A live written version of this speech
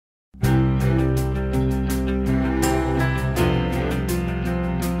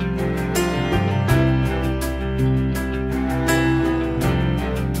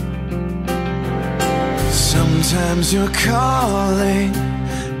Sometimes your calling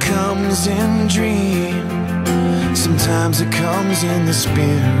comes in dream. Sometimes it comes in the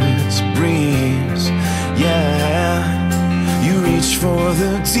Spirit's breeze. Yeah, you reach for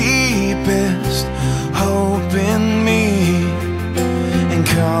the deepest hope in me and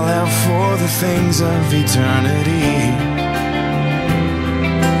call out for the things of eternity.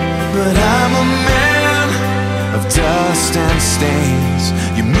 But I'm a man of dust and stains.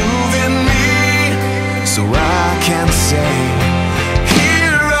 You move in me so I can say,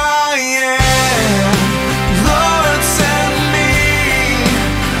 here I am, Lord, send me.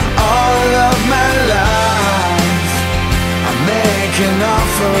 All of my life I make an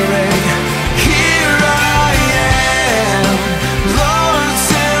offering. Here I am, Lord,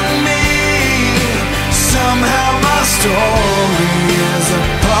 send me. Somehow my story is a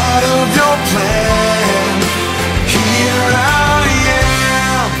part of your plan. Here I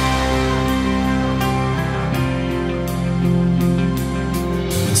am.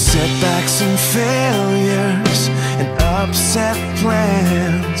 When setbacks and failures and upset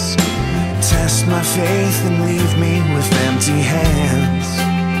plans test my faith and leave me with empty hands,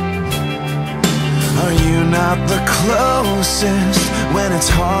 are you not the closest when it's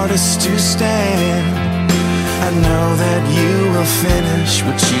hardest to stand? I know that you will finish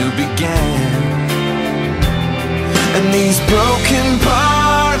what you began. And these broken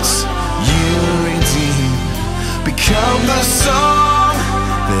parts you redeem, become the song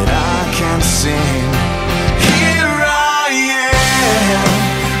that I can sing. Here I am,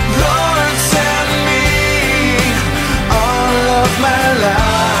 Lord, send me. All of my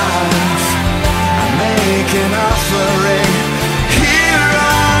life I make an offering. Here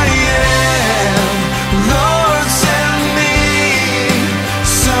I am, Lord, send me.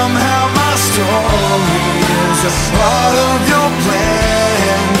 Somehow my story is a part of your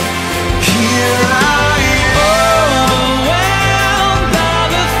plan. Here I am. Overwhelmed by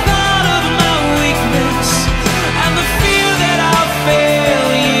the thought of my weakness and the fear that I'll fail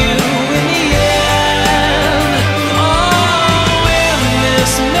you in the end. Oh, in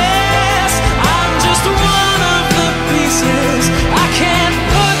this mess, I'm just one of the pieces. I can't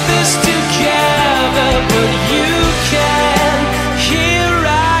put this together, but you can. Here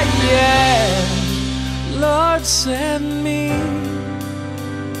I am, Lord, send me.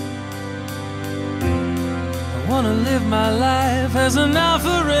 I wanna live my life as an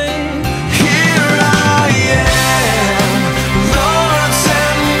offering. Here I am, Lord,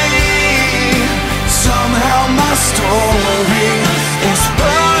 send me. Somehow my story is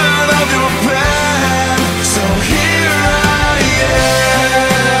part of your plan. So here I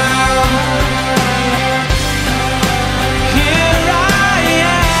am. Here I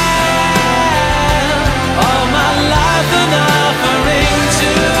am, all my life an offering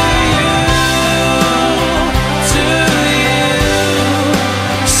to you, to you.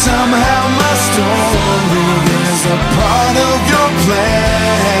 Somehow my story is a part of your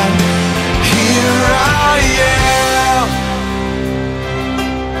plan. Here I am.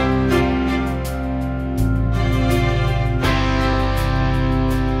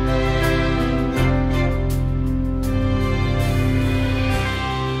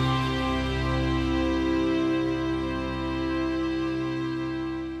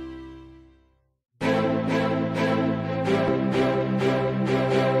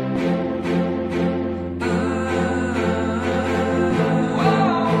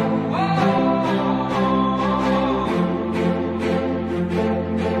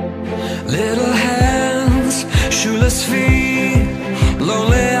 Little hands, shoeless feet,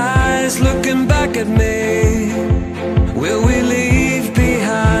 lonely eyes looking back at me. Will we leave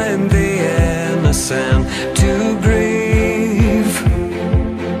behind the innocent to grieve?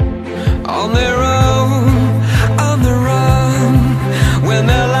 On their own, on the run, when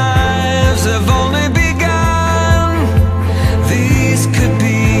their lives have only begun. These could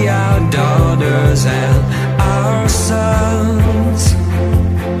be our daughters and our sons.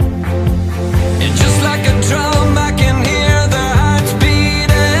 And just like a drum, I can hear their hearts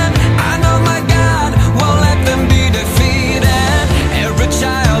beating. I know my God won't let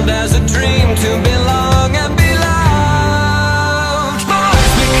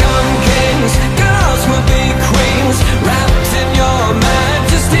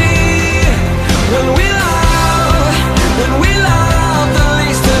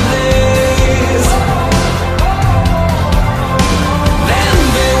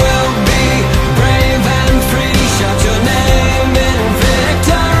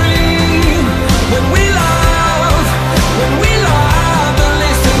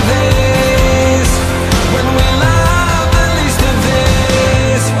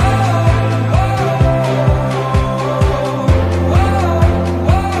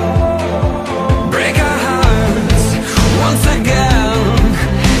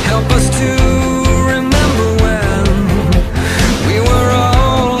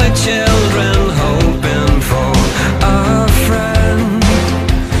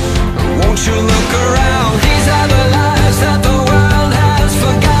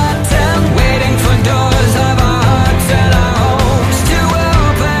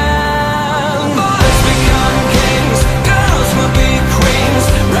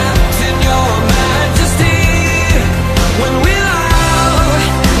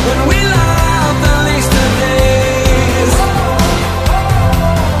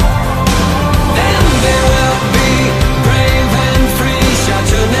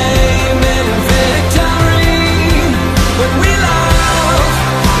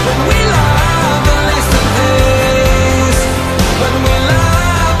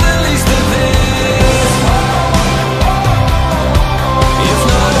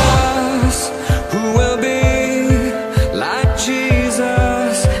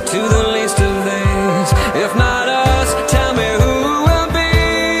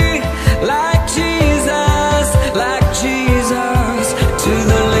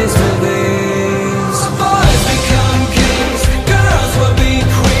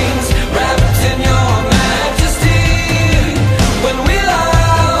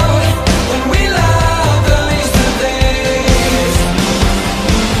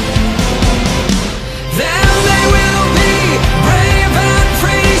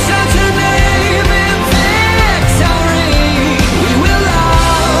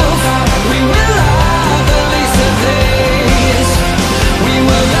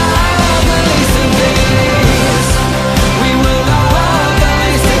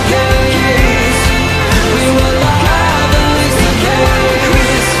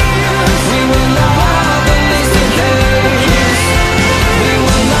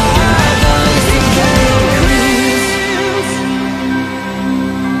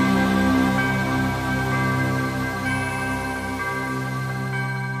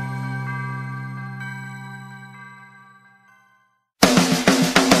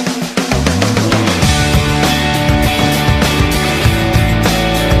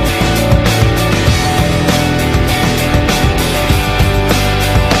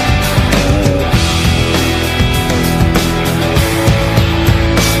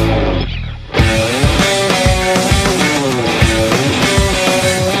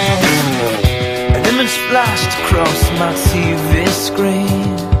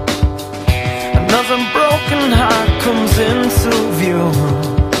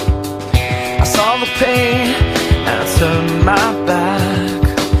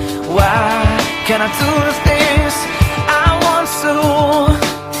do the things I want to.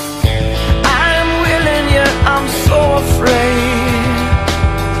 I am willing, yet I'm so afraid.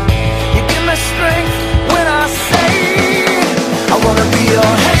 You give me strength when I say I wanna be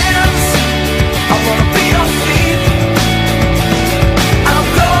your hands, I wanna be your feet. I'll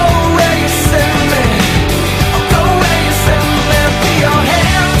go where you send me, I'll go where you send me. Be your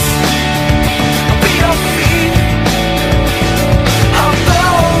hands, I'll be your feet. I'll go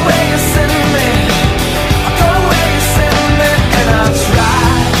where you send me, I'll go where you send me. And I'll try,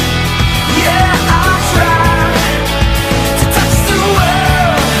 yeah, I'll try to touch the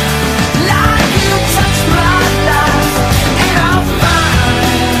world like you touch my life. And I'll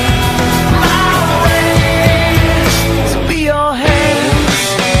find my ways to be your hands.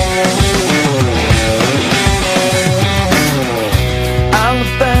 I'll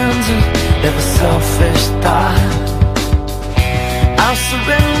abandon every selfish thought. I'll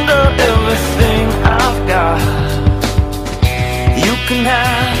surrender everything I've got. You can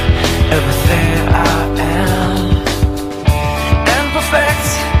have